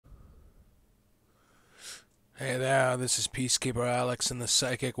Hey there, this is Peacekeeperalex and the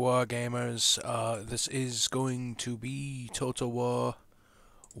Psychic Wargamers. This is going to be Total War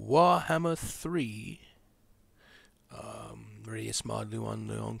Warhammer 3. Radious mod Louen,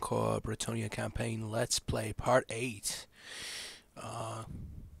 Leoncoeur, Bretonnia campaign. Let's play part 8.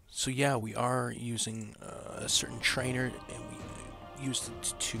 So yeah, we are using a certain trainer, and we used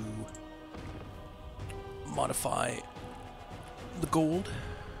it to modify the gold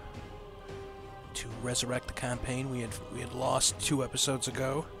to resurrect the campaign. We had lost 2 episodes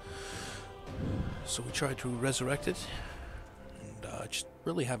ago, so we tried to resurrect it and just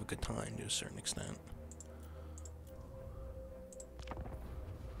really have a good time to a certain extent.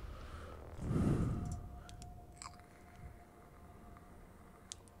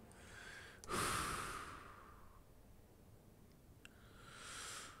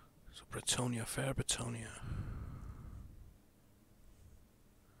 So Bretonnia, fair Bretonnia.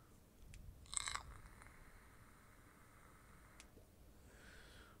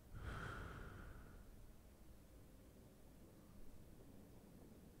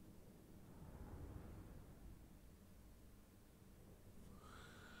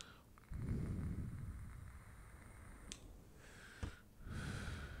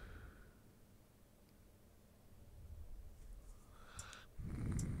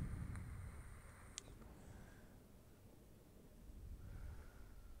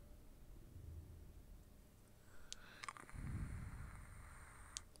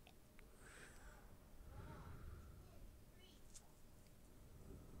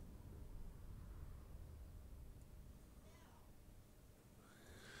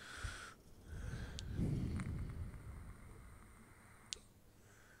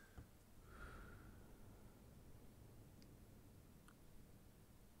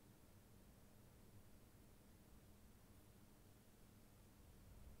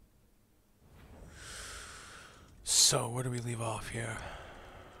 So, where do we leave off here?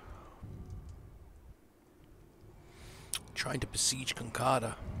 Trying to besiege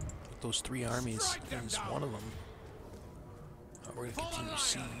Concorda with those 3 armies. Is one of them. We're going to continue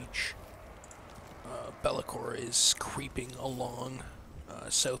siege. Leoncoeur is creeping along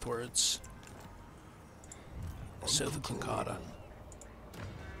southwards, south of Concorda.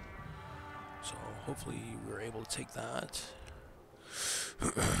 So, hopefully, we're able to take that.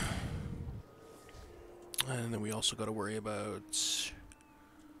 And then we also got to worry about,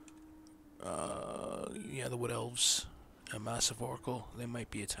 yeah, the Wood Elves, a massive oracle. They might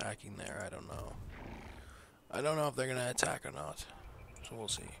be attacking there. I don't know. I don't know if they're gonna attack or not. So we'll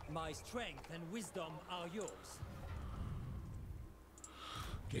see. My strength and wisdom are yours.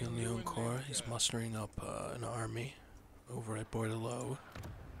 Leoncoeur, he's mustering up an army over at Bordelot.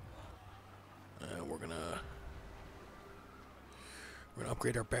 We're gonna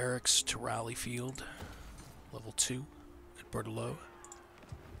upgrade our barracks to rally field. Level 2 at Bordelot.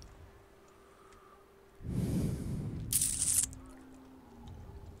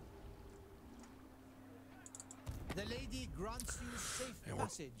 The lady grants you safe And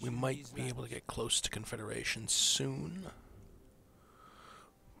passage. we might be able to get close to Confederation soon.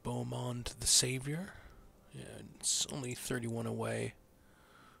 Beaumont the Savior. Yeah, it's only 31 away.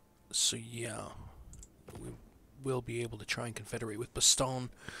 So yeah, we will be able to try and confederate with Bastogne.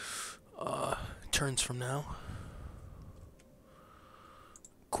 Turns from now.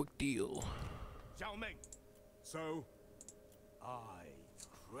 Quick deal. Xiaoming. So, I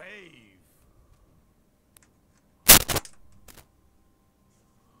crave.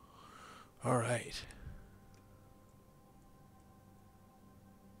 All right.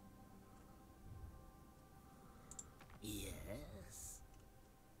 Yes.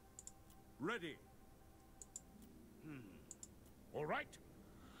 Ready. All right.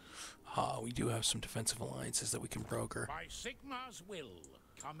 We do have some defensive alliances that we can broker. By Sigma's will,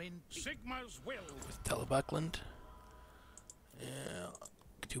 come in. Sigma's will. With Telebuckland. Yeah,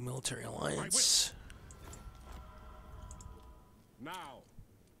 do military alliance. Now.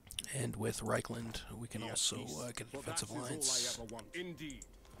 And with Reichland, we can also get a defensive alliance. All I ever want. Indeed.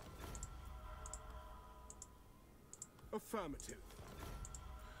 Affirmative.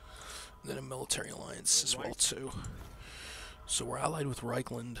 Then a military alliance as well too. So we're allied with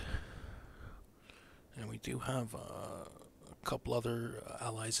Reichland, and we do have a couple other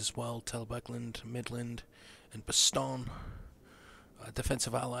allies as well: Telebuckland, Midland, and Bastogne.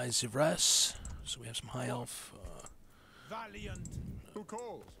 Defensive allies Ivres, so we have some high elf Valiant. Who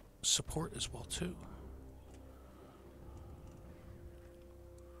calls? support as well too.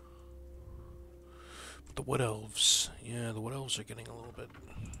 But the Wood Elves, yeah, the Wood Elves are getting a little bit.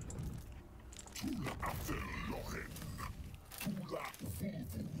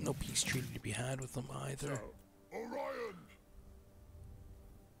 No peace treaty to be had with them either. So,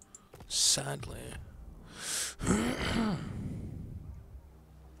 Sadly.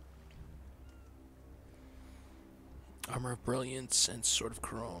 Armor of Brilliance and Sword of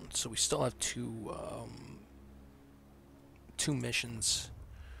Corone. So we still have two missions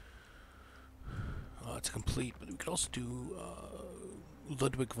to complete, but we could also do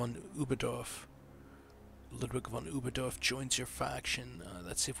Ludwig von Uberdorf. Ludwig von Uberdorf joins your faction.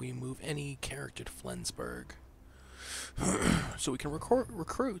 That's if we move any character to Flensburg. So we can recruit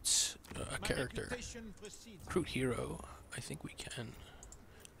a character. Recruit hero. I think we can.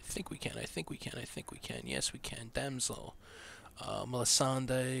 I think we can. I think we can. I think we can. Yes, we can. Damsel.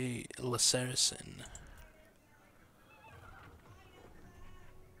 Melisande Lacercin.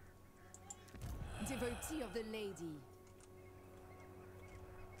 Devotee of the lady.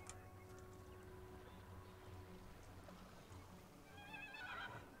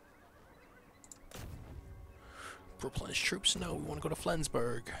 Replenish troops? No, we want to go to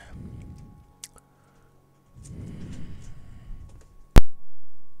Flensburg.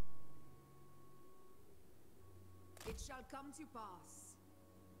 It shall come to pass.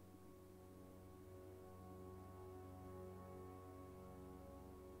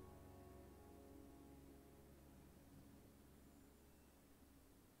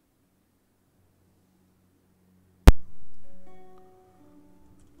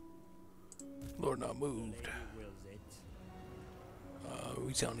 Lord not moved.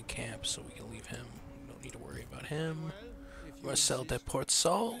 He's down in camp, so we can leave him. Don't need to worry about him. Marcel de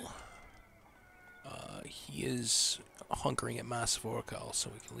Portsol. He is hunkering at Massive Orcal, so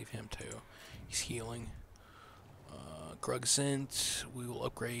we can leave him too. He's healing. Grugzint, we will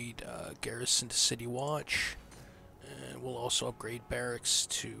upgrade Garrison to City Watch. And we'll also upgrade Barracks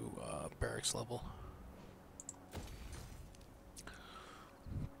to Barracks level.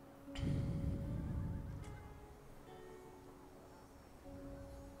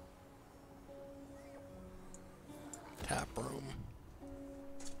 Tap room.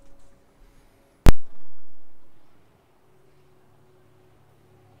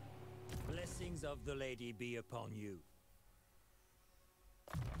 Blessings of the lady be upon you.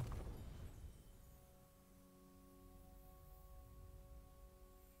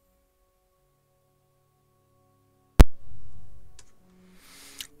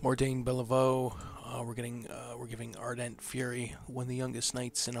 Mordain Beliveau, we're giving Ardent Fury. When the youngest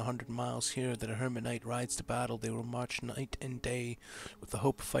knights in 100 miles hear that a hermit knight rides to battle, they will march night and day with the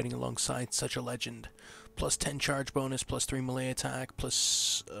hope of fighting alongside such a legend. Plus 10 charge bonus, plus 3 melee attack,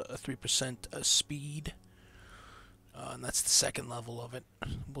 plus 3% speed. And that's the second level of it.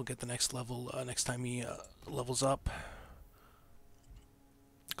 We'll get the next level next time he levels up.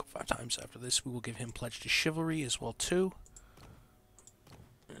 Go 5 times after this. We will give him Pledge to Chivalry as well too.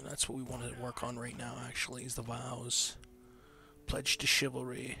 And that's what we want to work on right now, actually, is the vows. Pledge to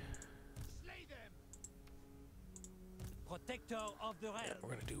Chivalry. Protector of the realm. Yeah,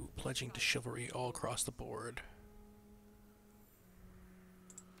 we're going to do Pledging to Chivalry all across the board.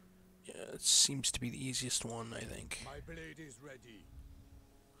 Yeah, it seems to be the easiest one, I think. My blade is ready.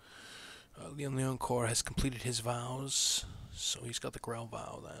 Leoncoeur has completed his vows, so he's got the Grell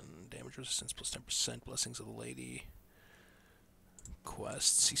vow then. Damage resistance plus 10%, Blessings of the Lady.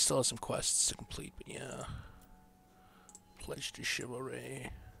 Quests. He still has some quests to complete, but yeah. Pledge to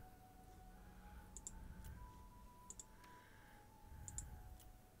Chivalry.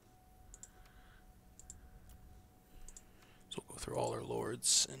 So we'll go through all our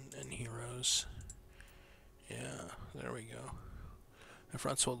lords and heroes. Yeah, there we go. And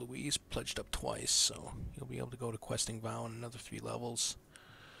Francois Louise pledged up twice, so he'll be able to go to Questing Vow in another 3 levels.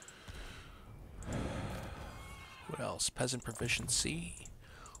 What else? Peasant Proficiency,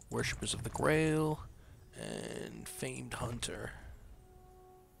 Worshippers of the Grail, and Famed Hunter.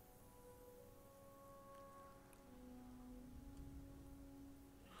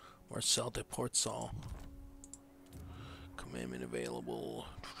 Marcel de Portsol. Commandment available.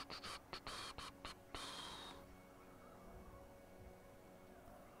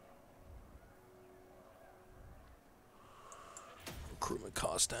 Recruitment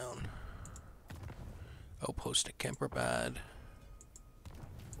cost down. Outpost at Kemperbad.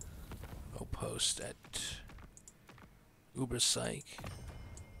 Outpost at Uberpsych.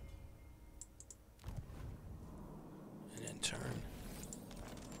 And intern.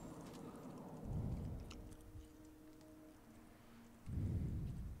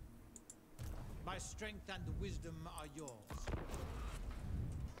 My strength and wisdom are yours.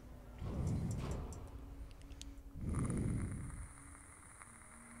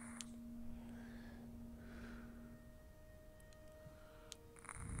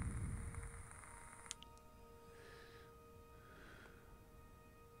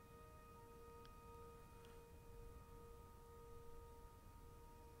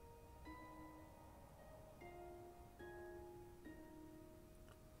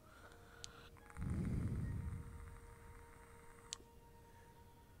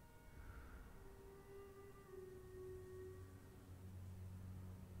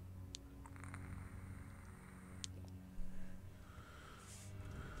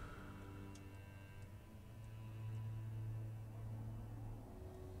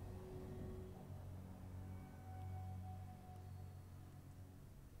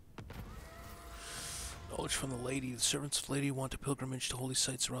 Knowledge from the Lady. The servants of Lady want a pilgrimage to holy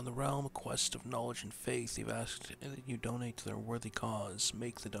sites around the realm, a quest of knowledge and faith. They've asked that you donate to their worthy cause.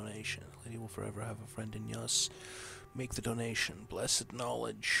 Make the donation. The Lady will forever have a friend in us. Make the donation. Blessed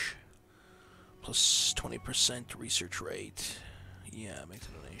knowledge. Plus 20% research rate. Yeah, make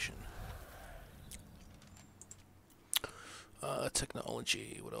the donation.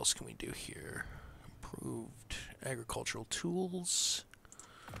 Technology. What else can we do here? Improved agricultural tools.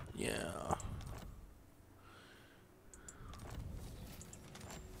 Yeah.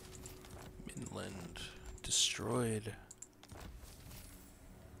 Midland. Destroyed.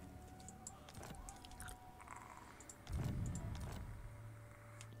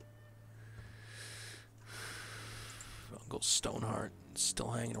 Uncle Stoneheart still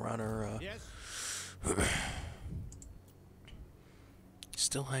hanging around her. Yes.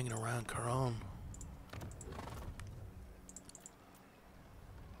 Still hanging around Caron.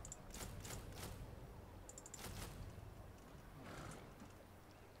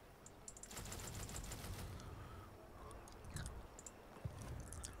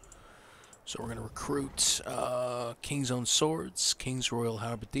 So we're going to recruit King's Own Swords, King's Royal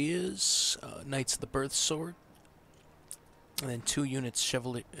Halberdiers, Knights of the Birth Sword, and then 2 units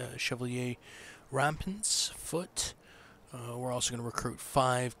Chevalier Rampants, Foot. We're also going to recruit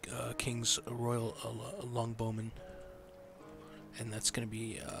 5 King's Royal Longbowmen, and that's going to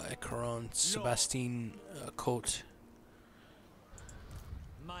be Ecaron, Sebastien, Cote.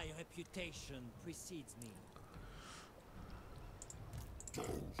 My reputation precedes me.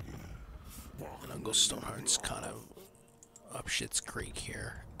 And Uncle Stoneheart's kind of up shit's creek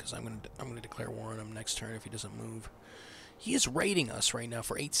here, because I'm gonna declare war on him next turn if he doesn't move. He is raiding us right now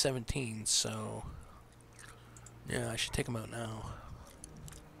for 817, so yeah, I should take him out now.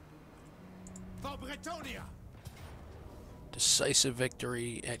 For Bretonnia. Decisive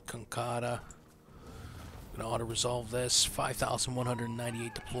victory at Concada. Gonna auto-resolve this.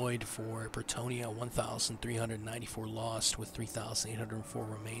 5,198 deployed for Bretonnia, 1,394 lost with 3,804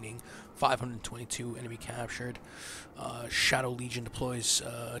 remaining, 522 enemy captured. Shadow Legion deploys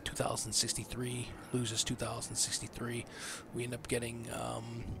 2,063, loses 2,063. We end up getting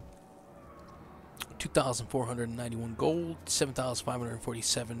 2,491 gold,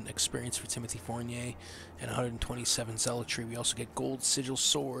 7,547 experience for Timothy Fournier, and 127 zealotry. We also get gold sigil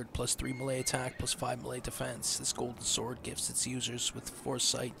sword, plus 3 melee attack, plus 5 melee defense. This golden sword gifts its users with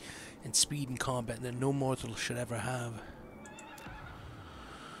foresight and speed in combat that no mortal should ever have.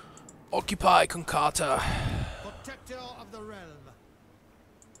 Occupy Concata. Protector of the realm.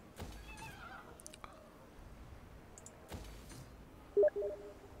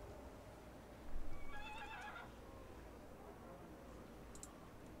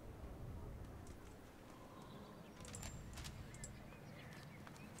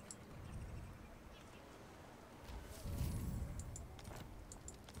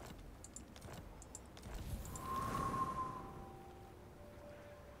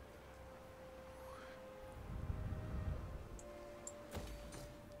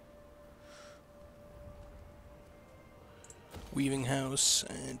 Weaving house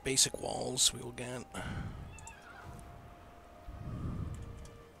and basic walls we will get.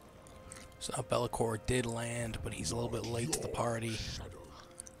 So Leoncoeur did land, but he's a little bit late to the party.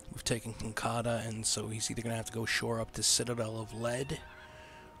 We've taken Concada, and so he's either going to have to go shore up to Citadel of Lead,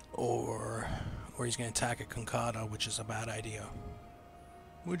 or he's going to attack at Concada, which is a bad idea.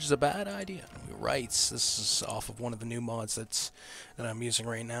 Right, this is off of one of the new mods that I'm using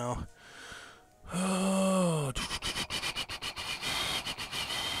right now. Oh.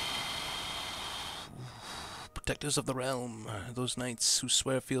 Protectors of the realm, those knights who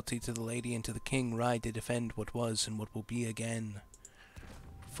swear fealty to the lady and to the king, ride to defend what was and what will be again.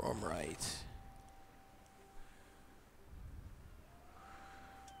 Perform right.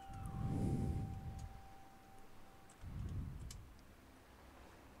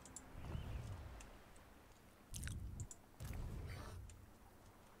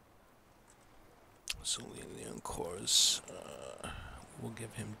 So Leoncoeur's, we'll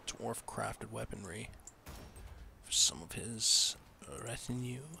give him dwarf crafted weaponry for some of his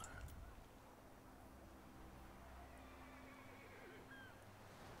retinue.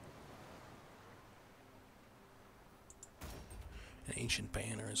 An ancient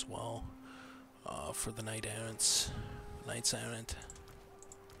banner as well for the Knights Errant.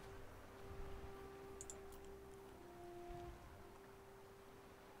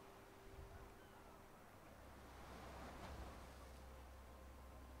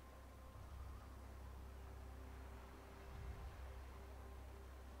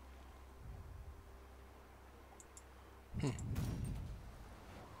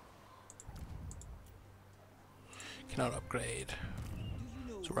 Cannot upgrade. Do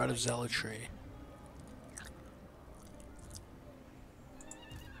you know So we're out who of I am? zealotry.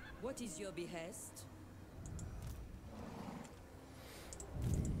 What is your behest?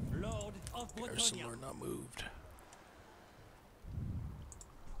 Lord of Garrison Bretonnia. Lord not moved.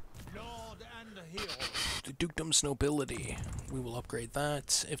 Lord and hero. The dukedom's nobility. We will upgrade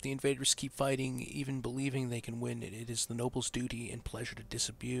that. If the invaders keep fighting, even believing they can win, it is the noble's duty and pleasure to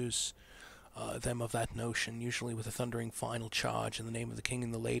disabuse them of that notion, usually with a thundering final charge in the name of the king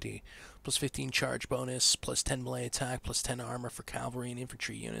and the lady. Plus 15 charge bonus, plus 10 melee attack, plus 10 armor for cavalry and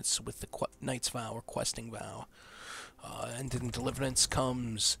infantry units with the knight's vow or questing vow. And in deliverance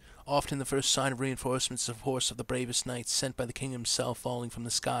comes often the first sign of reinforcements of horse of the bravest knights sent by the king himself falling from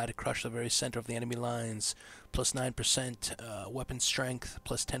the sky to crush the very center of the enemy lines. Plus 9% weapon strength,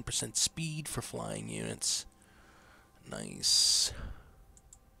 plus 10% speed for flying units. Nice.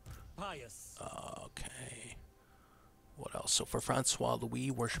 Pious. Okay. What else? So for Francois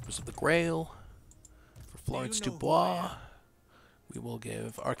Louis, worshippers of the Grail. For Florence know who I Dubois, am? we will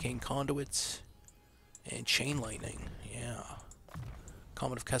give Arcane Conduit and Chain Lightning. Yeah.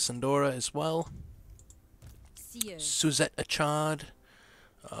 Comet of Cassandora as well. Seer. Suzette Achad,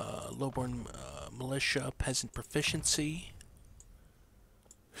 Lowborn Militia, Peasant Proficiency.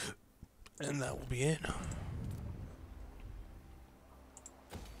 And that will be it.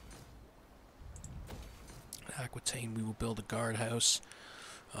 Aquitaine, we will build a guardhouse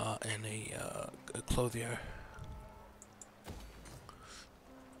and a clothier.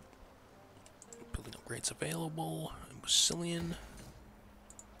 Building upgrades available. Musilian.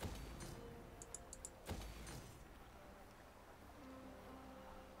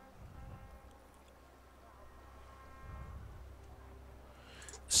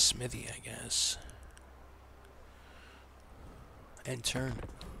 Smithy, I guess. End turn.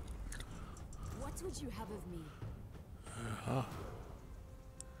 What would you have of me?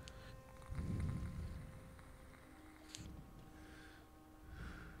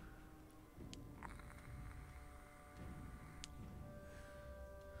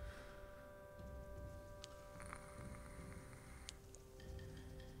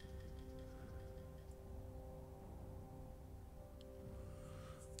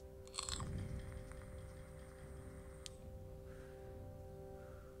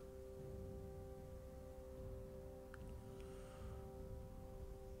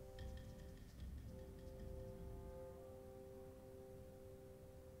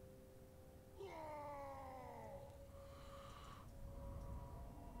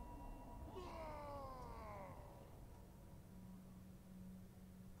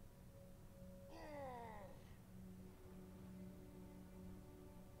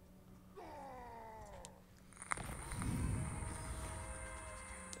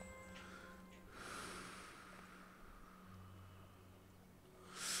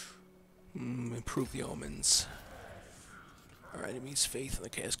 Improve the omens. Our enemies' faith in the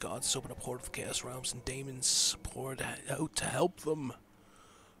chaos gods open a portal of chaos realms and daemons poured out to help them.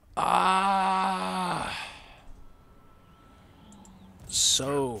 Ah!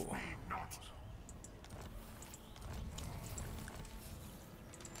 So.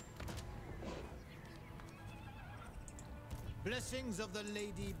 Blessings of the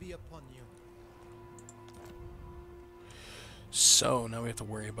lady be upon you. So now we have to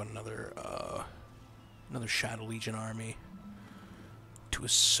worry about another Shadow Legion army to a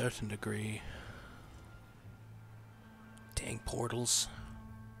certain degree. Dang portals.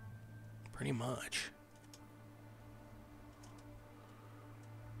 Pretty much.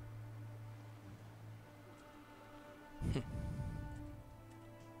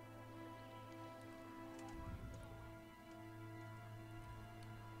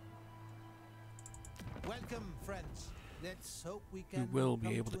 Welcome, friends. Let's hope we We can will be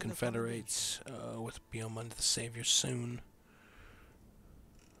come able to an confederate with Beyond the Savior soon.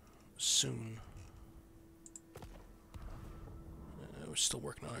 Soon. We're still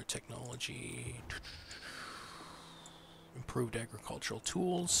working on our technology. Improved agricultural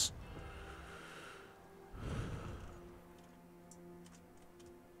tools.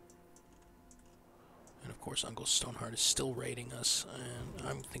 And of course, Uncle Stoneheart is still raiding us, and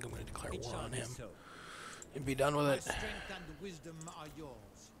I think I'm going to declare It war shall on be him so. and be done with My it. strength and wisdom are yours.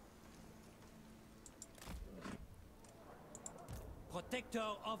 Protector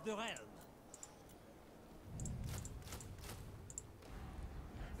of the realm.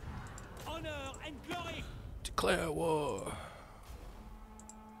 Honor and glory. Declare war.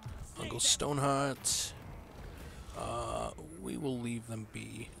 Uncle Stoneheart. We will leave them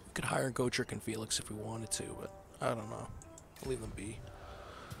be. We could hire Gotrek and Felix if we wanted to, but I don't know. We'll leave them be.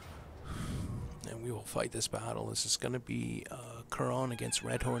 and we will fight this battle. This is going to be Curon against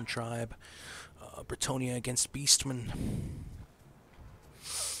Redhorn Tribe, Bretonnia against Beastmen.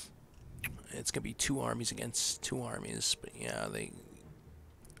 It's going to be 2 armies against 2 armies, but yeah,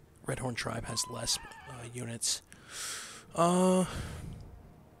 Redhorn Tribe has less units. Ungol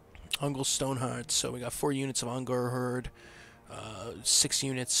Stoneheart, so we got 4 units of Ungor Herd, 6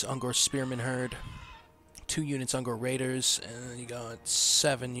 units Ungor Spearman Herd, 2 units Ungor Raiders, and then you got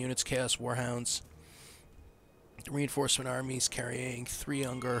 7 units Chaos Warhounds. Reinforcement armies carrying 3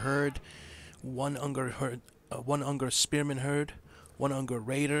 Ungor Herd, 1 Ungor Herd, 1 Ungor Spearman Herd, 1 Ungor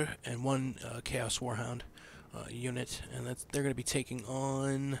Raider, and 1 Chaos Warhound unit, and they're going to be taking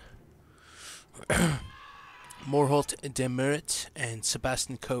on Morholt de Merit and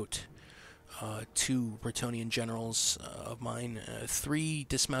Sebastian Cote, 2 Bretonnian generals of mine, 3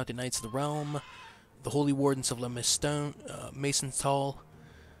 Dismounted Knights of the Realm, the Holy Wardens of La Mason-Tail,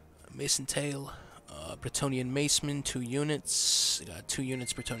 Bretonnian Macemen, 2 units, got 2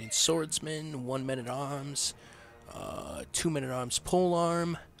 units Bretonnian Swordsmen, 1 Men-at-Arms, 2 Men-at-Arms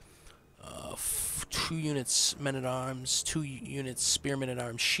Polearm, 2 units Men-at-Arms, 2 units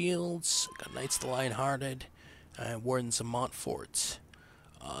Spearmen-at-Arms Shields, got Knights of the Lion-Hearted, and Wardens of Montfort.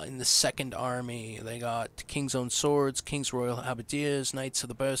 In the second army, they got King's Own Swords, King's Royal Halberdiers, Knights of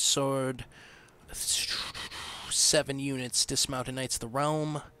the Burst Sword, 7 units Dismounted Knights of the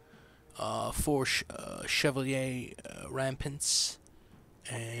Realm, 4 Chevalier Rampants,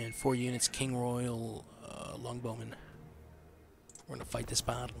 and 4 units King Royal Longbowmen. We're gonna fight this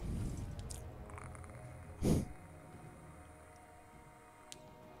battle.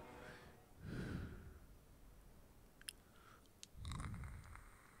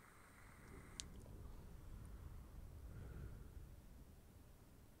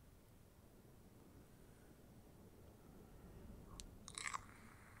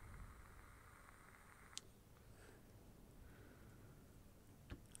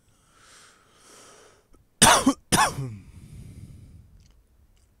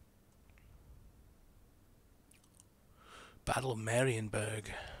 Battle of Marienburg.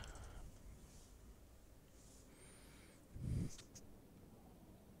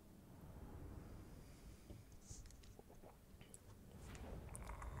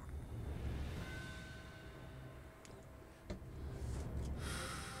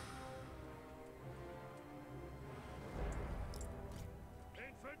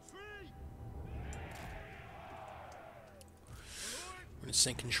 We're going to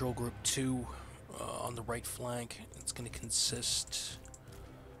send Control Group 2 on the right flank. It's going to consist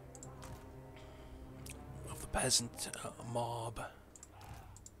of the peasant mob.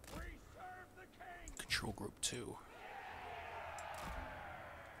 Control Group 2.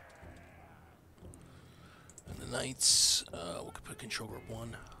 And the Knights, we could put Control Group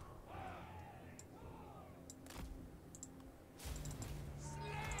 1.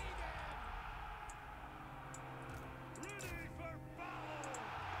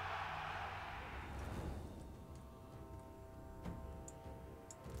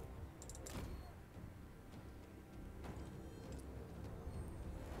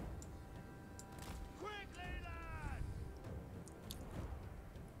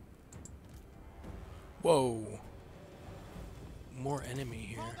 Whoa. More enemy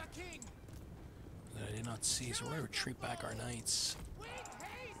here that I did not see, so we're going to retreat back our knights.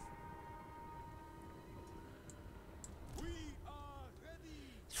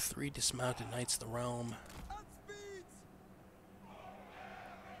 3 dismounted knights of the realm.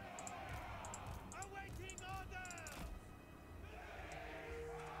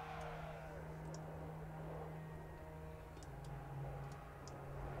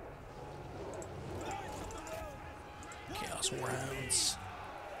 Chaos Warhounds.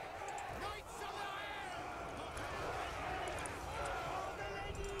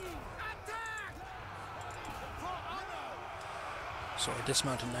 So our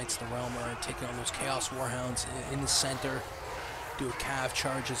dismounted knights of the realm are taking on those Chaos Warhounds in the center. Do a cav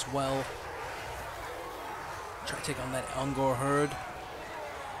charge as well. Try to take on that Ungor herd.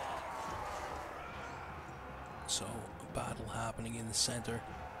 So a battle happening in the center.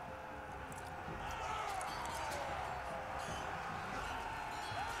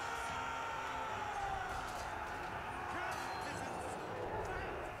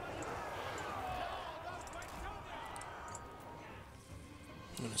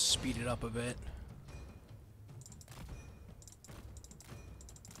 I'm going to speed it up a bit.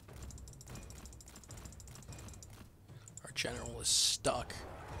 Our general is stuck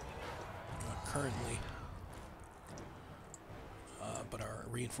currently, but our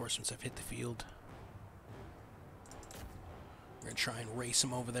reinforcements have hit the field. We're going to try and race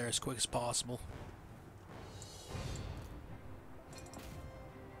him over there as quick as possible.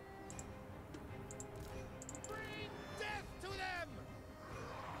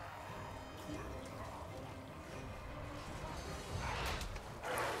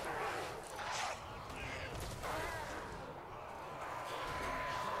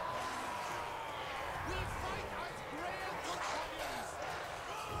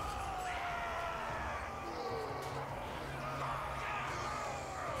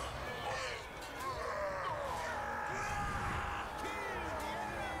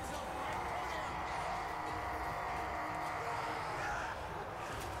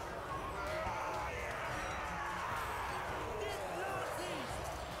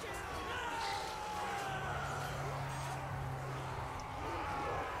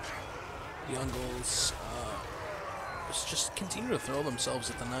 The Ungles just continue to throw themselves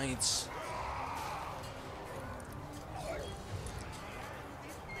at the Knights.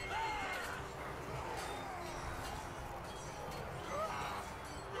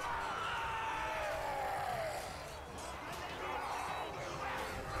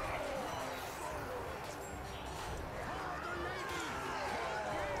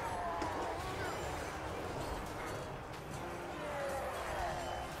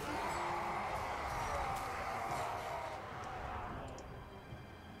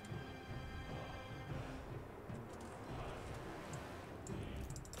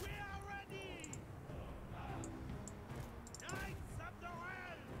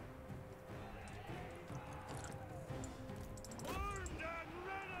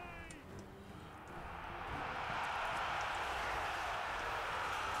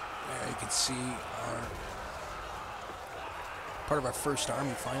 You can see part of our first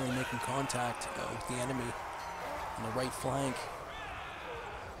army finally making contact with the enemy on the right flank.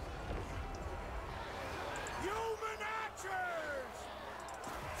 Human archers!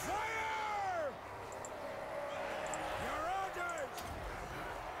 Fire! Your orders!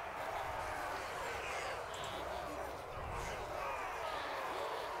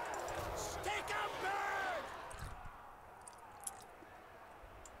 Stick 'em back!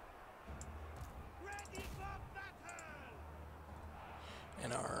 Ready for battle!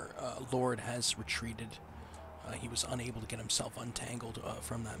 And our Lord has retreated. He was unable to get himself untangled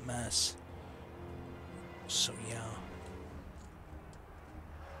from that mess. So yeah.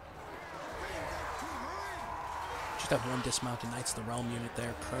 Just have one dismounted Knights of the Realm unit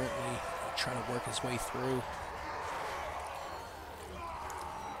there currently trying to work his way through.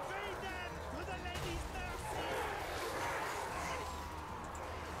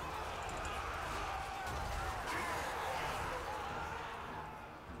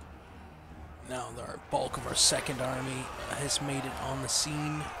 Now the bulk of our second army has made it on the scene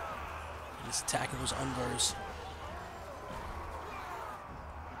and is attacking those Ungars.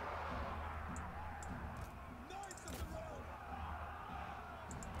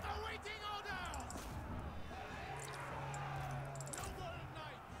 Awaiting orders! Noble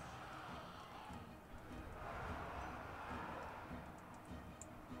knights!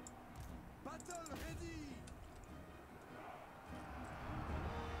 Battle ready!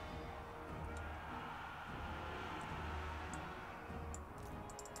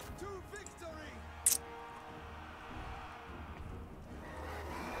 To victory!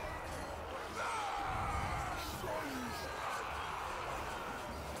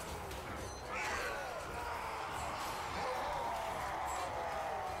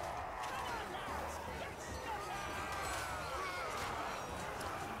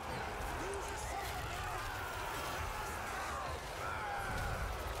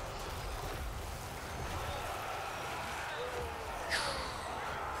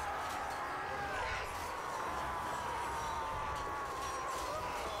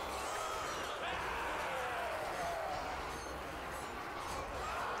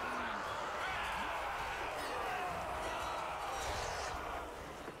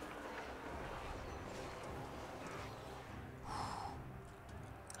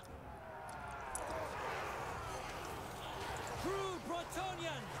 True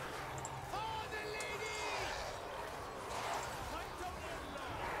Bretonnian! For the lady!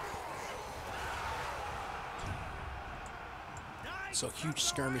 So huge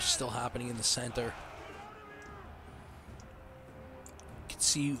skirmish still happening in the center. You can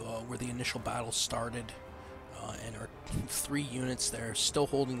see where the initial battle started, and our 3 units there still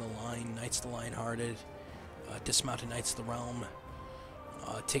holding the line. Knights of the Lionhearted, dismounted Knights of the Realm,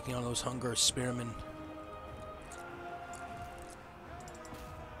 taking on those Hungar Spearmen.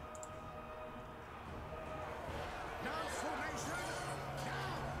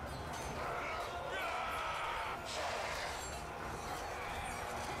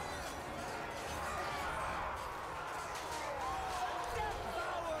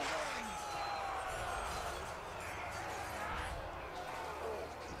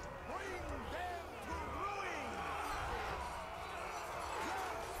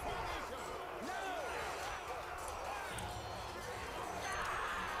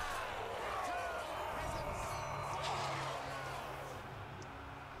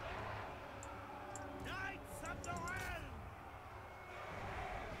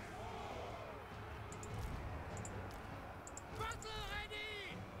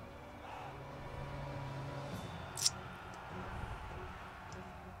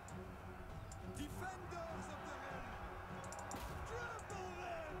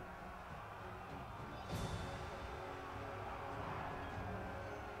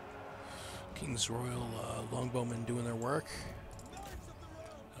 King's Royal Longbowmen doing their work.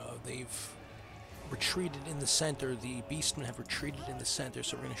 They've retreated in the center. The Beastmen have retreated in the center,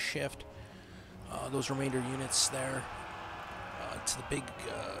 so we're going to shift those remainder units there to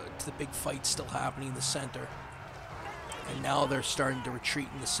the big fight still happening in the center. And now they're starting to retreat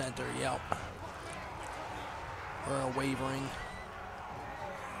in the center. Yep. We're wavering.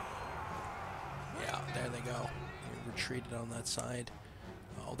 Yeah, there they go. They retreated on that side.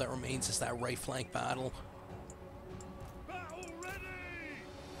 All that remains is that right flank battle.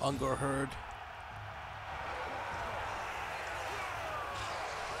 Ungor herd.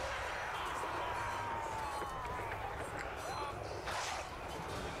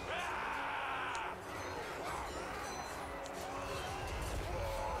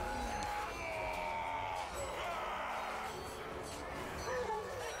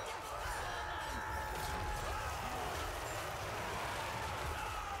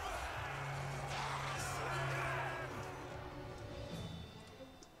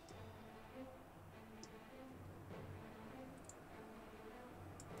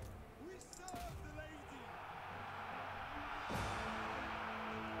 We serve the lady.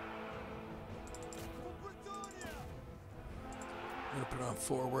 For Bretonnia. I'm going to put it on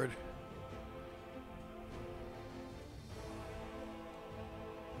forward.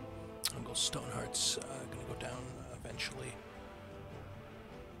 Uncle Stoneheart's going to go down eventually.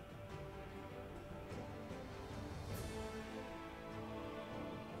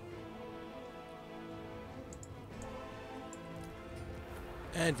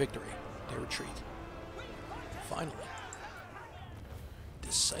 And victory. They retreat. Finally.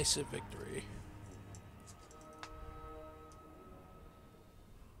 Decisive victory.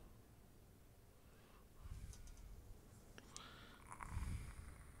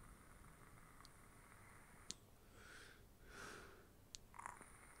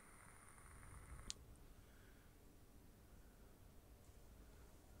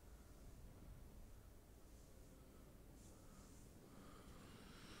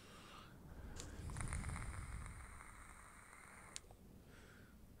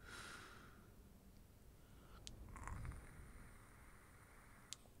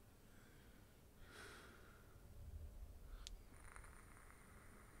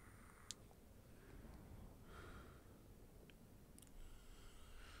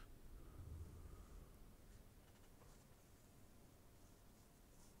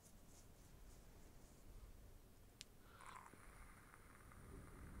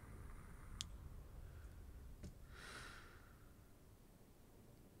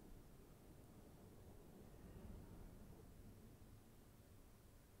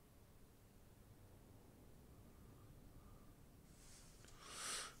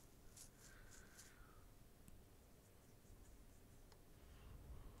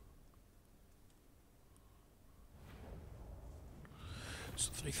 So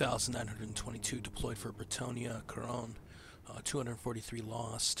 3,922 deployed for Bretonnia, Couronne, 243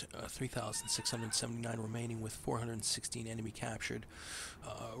 lost, 3,679 remaining with 416 enemy captured.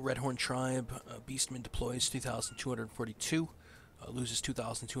 Redhorn Tribe, Beastman deploys 3,242, loses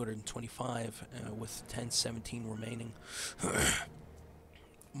 2,225 with 1017 remaining.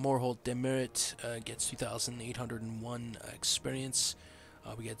 Morholt Demerit gets 2,801 experience.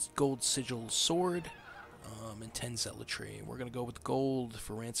 We get Gold Sigil Sword. And 10 zealotry. We're going to go with gold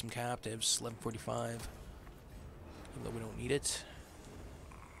for ransom captives, 1145, even though we don't need it.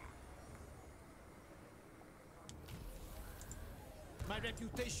 My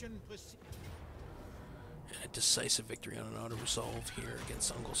reputation precedes. And a decisive victory on an auto-resolve here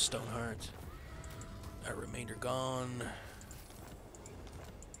against Uncle Stoneheart. Our remainder gone.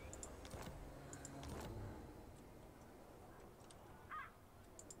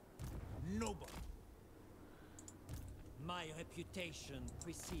 Noble. My reputation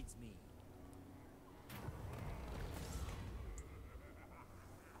precedes me.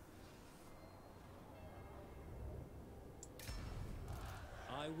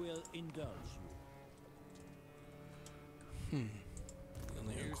 I will indulge you. And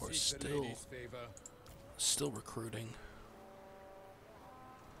Leoncoeur still recruiting.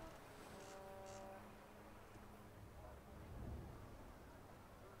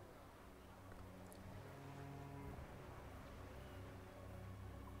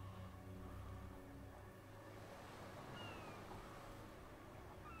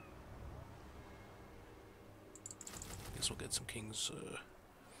 Guess we'll get some King's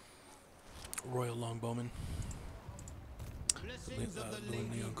Royal Longbowmen. Blessings of the Louen lady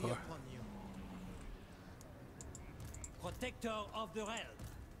be Leoncoeur. upon you. Protector of the realm,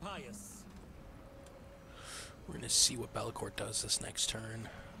 pious. We're going to see what Bellecourt does this next turn.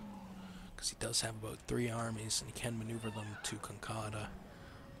 because he does have about 3 armies, and he can maneuver them to Concada.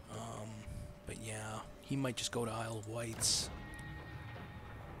 But yeah, he might just go to Isle of Wights.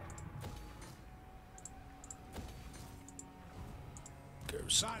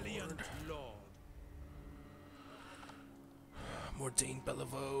 Valiant Lord. Mordain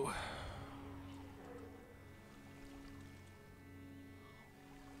Bellevaux.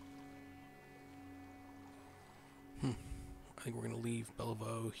 I think we're going to leave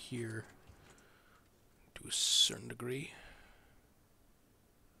Bellevaux here to a certain degree.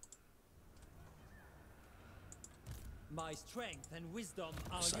 My strength and wisdom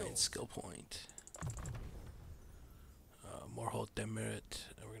are Science yours. skill point. Morholt Demerit.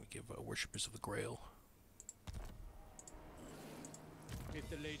 And we're going to give Worshippers of the Grail. If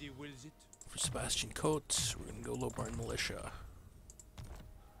the lady wills it. For Sebastian Coates, we're going to go Lowburn Militia.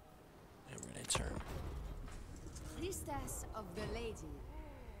 And we're going to turn. Priestess of the Lady.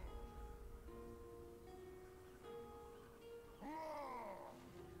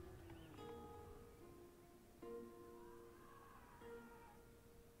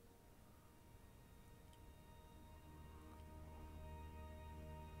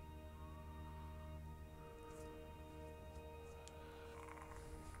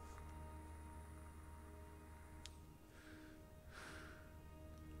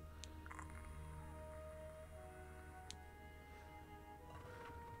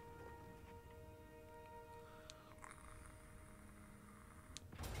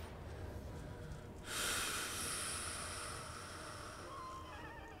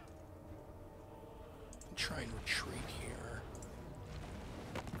 Try and retreat here.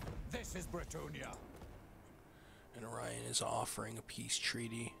 This is Bretonnia. And Orion is offering a peace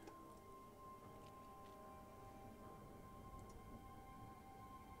treaty.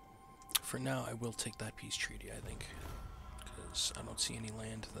 For now, I will take that peace treaty, I think. Because I don't see any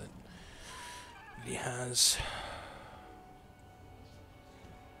land that he has.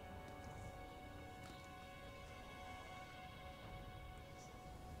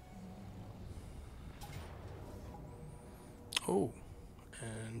 Oh,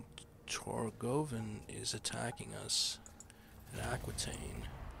 and Torgovan is attacking us at Aquitaine.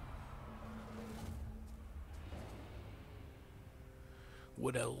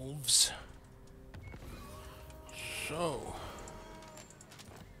 Wood Elves. So,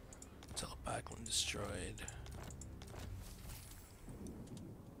 Telepackland destroyed.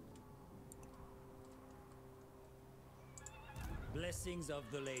 Blessings of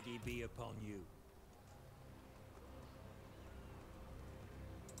the Lady be upon you.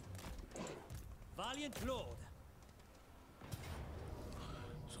 Valiant Lord.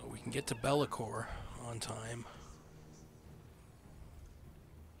 So we can get to Leoncoeur on time.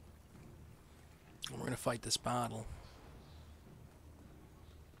 And we're going to fight this battle.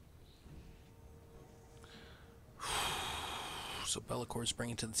 So Leoncoeur is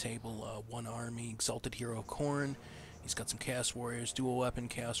bringing to the table one army, Exalted Hero Khorne. He's got some Chaos Warriors, dual weapon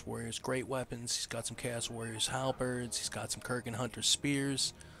Chaos Warriors, great weapons. He's got some Chaos Warriors halberds. He's got some Kurgan Hunter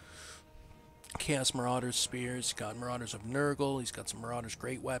spears. Chaos Marauders spears. He's got Marauders of Nurgle. He's got some Marauders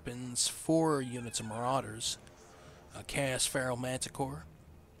great weapons. 4 units of Marauders. Chaos Feral Manticore.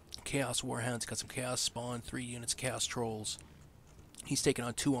 Chaos Warhounds. He's got some Chaos Spawn. 3 units of Chaos Trolls. He's taken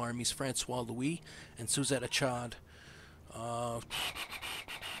on 2 armies, Francois Louis and Suzette Achad.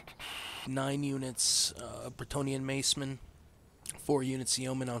 9 units Bretonnian Macemen. 4 units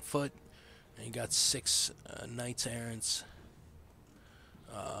Yeomen on foot. And you got 6 Knights Errants.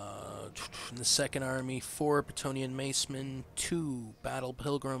 In the second army, 4 Bretonnian Macemen, 2 Battle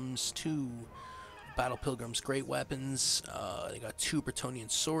Pilgrims, 2 Battle Pilgrims great weapons. They got 2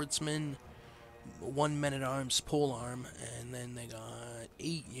 Bretonnian Swordsmen, 1 Men-at-Arms polearm, and then they got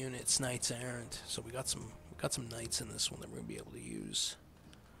 8 units Knights Errant. So we got some Knights in this one that we're gonna be able to use.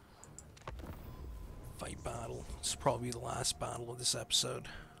 Fight battle. This will probably be the last battle of this episode.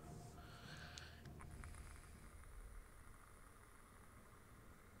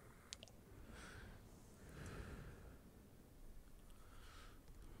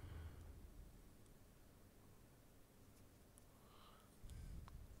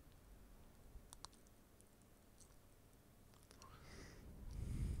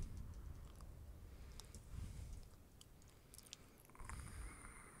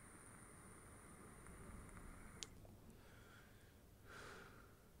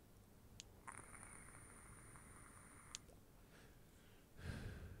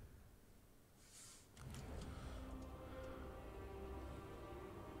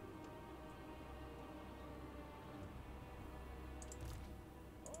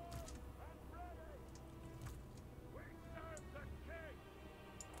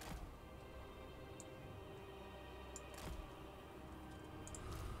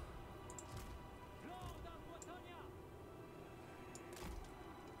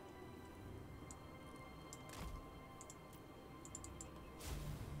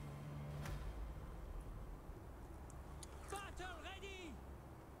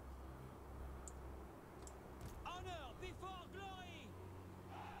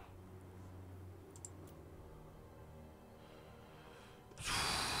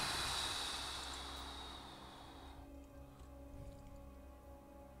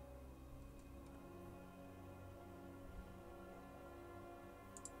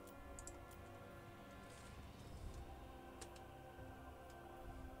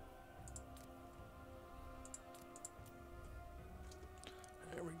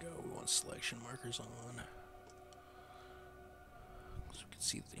 want selection markers on. So we can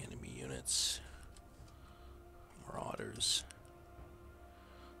see the enemy units. Marauders.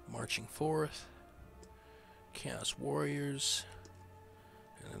 Marching forth. Chaos Warriors.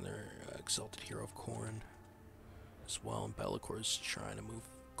 And then their Exalted Hero of Khorne as well. And Leoncoeur is trying to move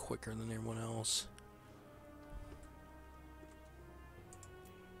quicker than everyone else.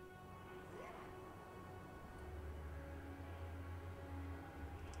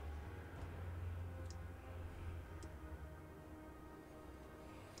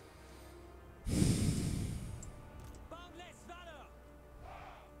 Boundless valor!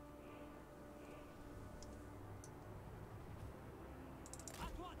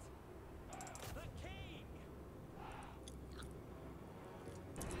 At once! The king!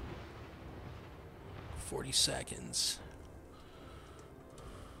 40 seconds.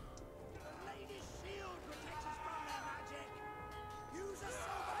 The lady's shield protects us from their magic. Use a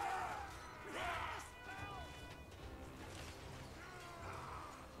sober.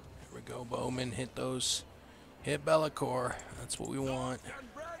 Here we go, Bowman. Hit those. Hit Leoncoeur. That's what we want. And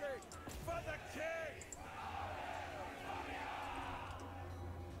ready for the king.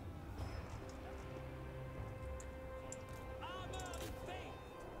 Armor in faith!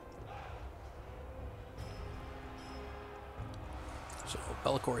 So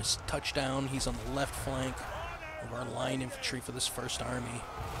Leoncoeur is touchdown. He's on the left flank of our line infantry for this first army.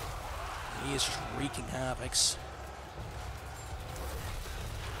 And he is just wreaking havocs.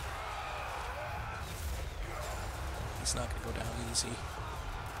 He's not going to go down easy.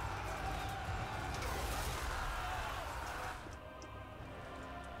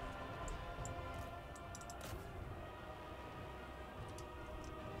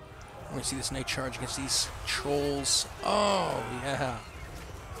 We're going to see this knight charge against these trolls. Oh, yeah.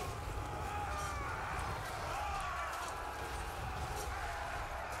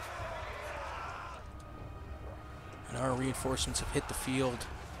 And our reinforcements have hit the field.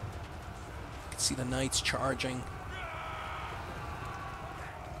 You can see the knights charging.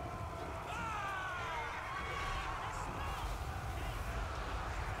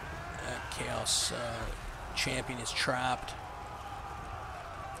 That Chaos champion is trapped.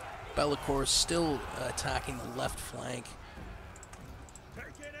 Leoncoeur is still attacking the left flank.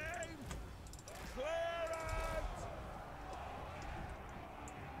 Taking aim. Clear out.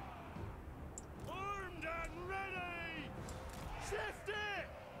 Armed and ready. Shift it.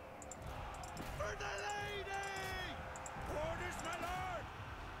 For the lady. Orders, my lord.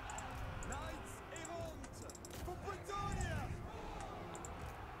 Knights errant for Bretonnia.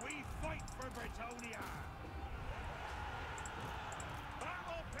 We fight for Bretonnia.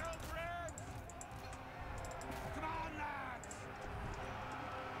 Battle pilgrims. Come on, lads.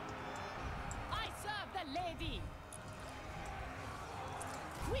 I serve the lady!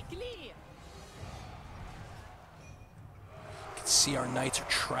 Quickly! You can see our knights are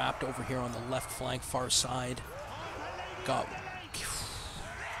trapped over here on the left flank, far side. Got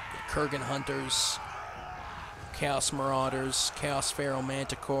Kurgan Hunters, Chaos Marauders, Chaos Pharaoh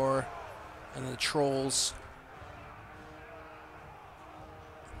Manticore, and the Trolls.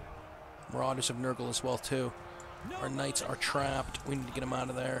 Marauders of Nurgle as well too. Our knights are trapped. We need to get them out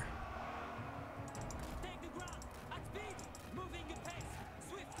of there. Take the ground! At speed! Moving at pace!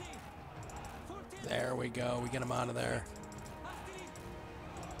 Swiftly! Fortitude! There we go. We get them out of there. Hastily!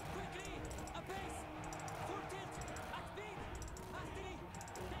 Quickly! Apace! Fortitude! At speed! Hastily!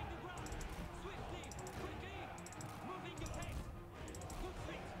 Take the ground! Swiftly! Quickly! Moving at pace! Good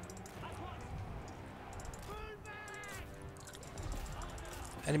feet! At once! Pull back!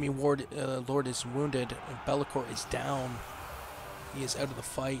 Enemy Lord is wounded, and Leoncoeur is down. He is out of the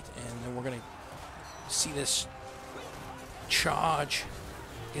fight, and then we're going to see this charge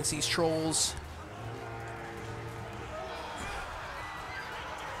against these trolls.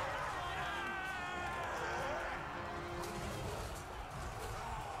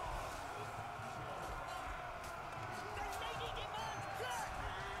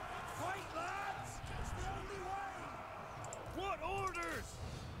 Fight, lads. It's the only way. What orders?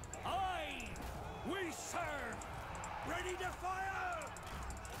 Aye. We serve. Ready to fire.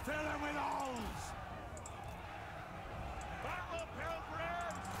 Fill them with holes. Battle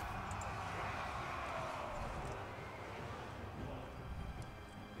pilgrims.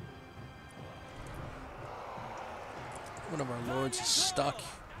 One of our lords is stuck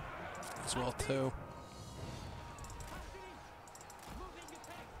as well too.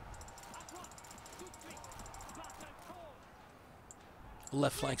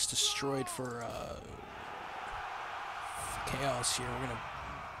 Left flank's destroyed for Chaos here. We're gonna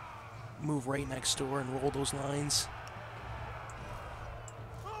move right next door and roll those lines.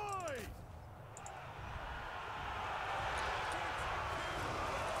 Aye.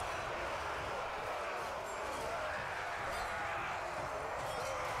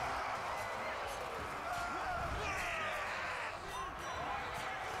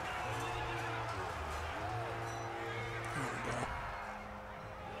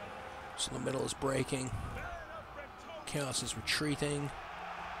 So the middle is breaking. Chaos is retreating.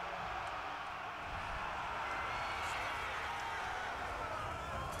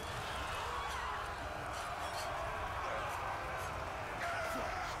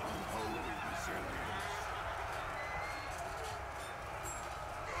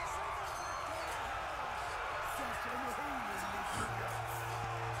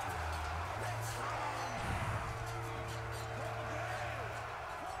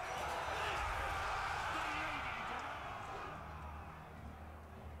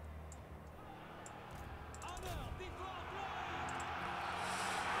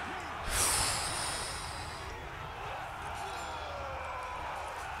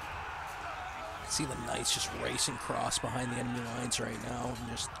 See the knights just racing across behind the enemy lines right now, and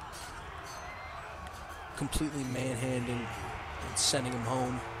just completely manhandling and sending them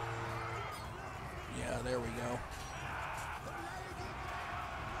home. Yeah, there we go.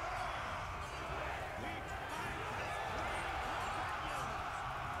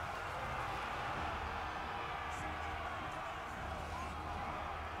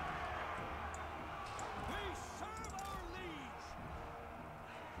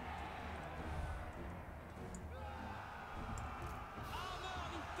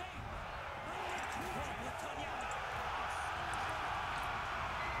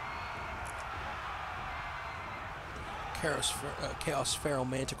 Chaos Pharaoh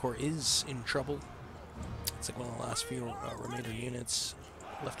Manticore is in trouble. It's like one of the last few remainder units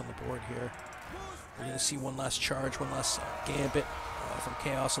left on the board here. We're going to see one last charge, one last gambit from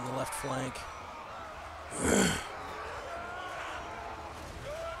Chaos on the left flank.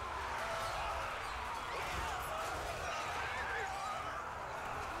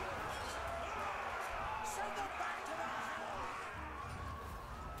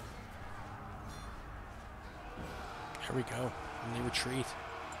 Here we go, and they retreat.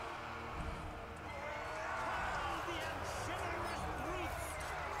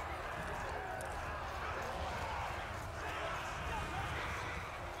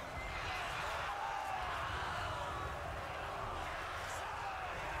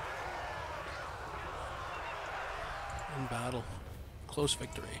 In battle, close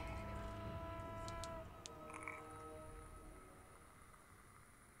victory.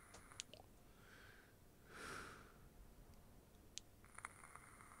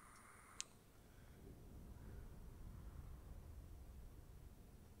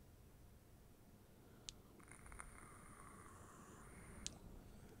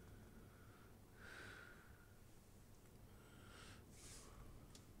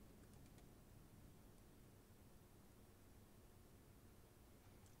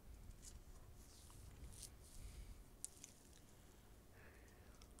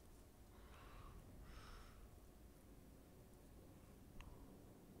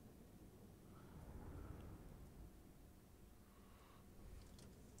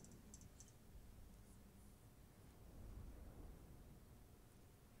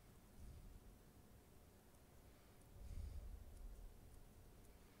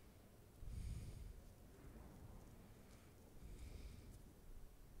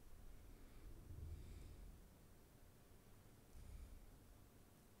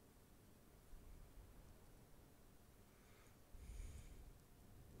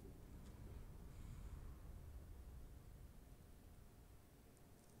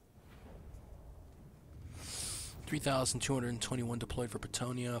 $3,221 deployed for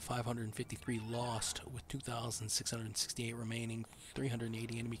Bretonnia, 553 lost, with 2,668 remaining,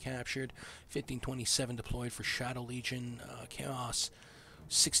 380 enemy captured, 1527 deployed for Shadow Legion, Chaos,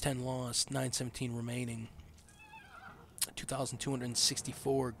 610 lost, 917 remaining,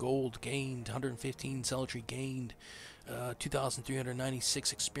 2,264 gold gained, 115 zealotry gained,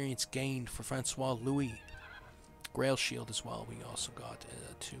 2,396 experience gained for Francois Louis. Grail Shield as well, we also got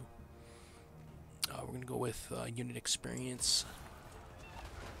two. We're going to go with unit experience.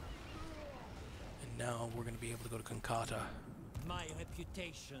 And now we're going to be able to go to Concata. My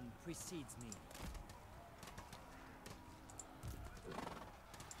reputation precedes me.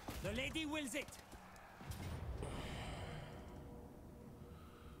 The lady wills it.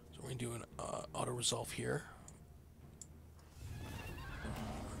 So we're going to do an auto-resolve here.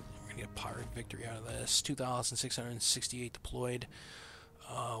 We're going to get a pirate victory out of this. 2,668 deployed.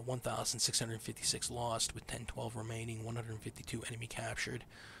 1,656 lost with 1012 remaining, 152 enemy captured,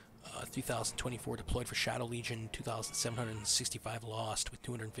 3,024 deployed for Shadow Legion, 2,765 lost with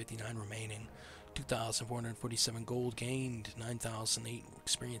 259 remaining, 2,447 gold gained, 9,008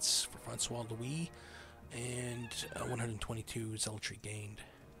 experience for Francois Louis, and 122 zealotry gained.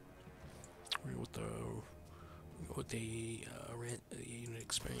 We're with the unit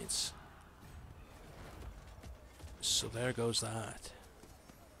experience. So there goes that.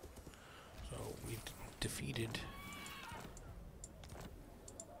 So we defeated.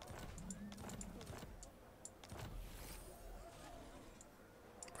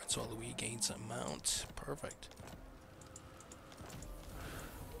 So Louen gains a mount. Perfect.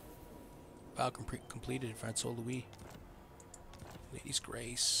 Vow completed. Francois Louis. Lady's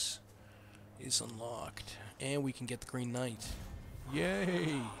Grace is unlocked. And we can get the Green Knight.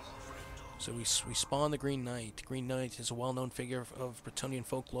 Yay! So we spawn the Green Knight. Green Knight is a well-known figure of Bretonnian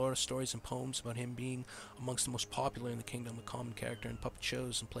folklore, stories and poems about him being amongst the most popular in the kingdom, a common character in puppet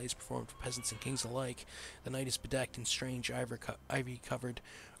shows and plays performed for peasants and kings alike. The knight is bedecked in strange ivy-covered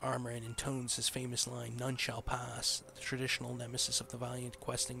armor and intones his famous line, "None shall pass." The traditional nemesis of the valiant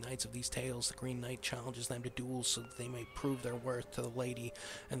questing knights of these tales, the Green Knight challenges them to duels so that they may prove their worth to the lady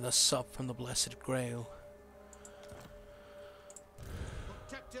and thus sup from the blessed grail.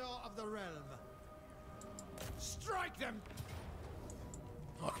 Protector of the realm. Strike them!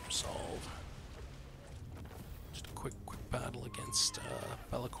 Auto-resolve. Just a quick battle against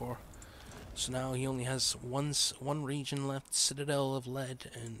Leoncoeur. So now he only has one region left, Citadel of Lead,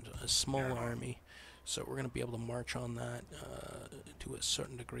 and a small army. So we're going to be able to march on that to a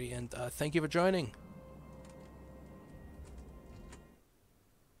certain degree. And thank you for joining.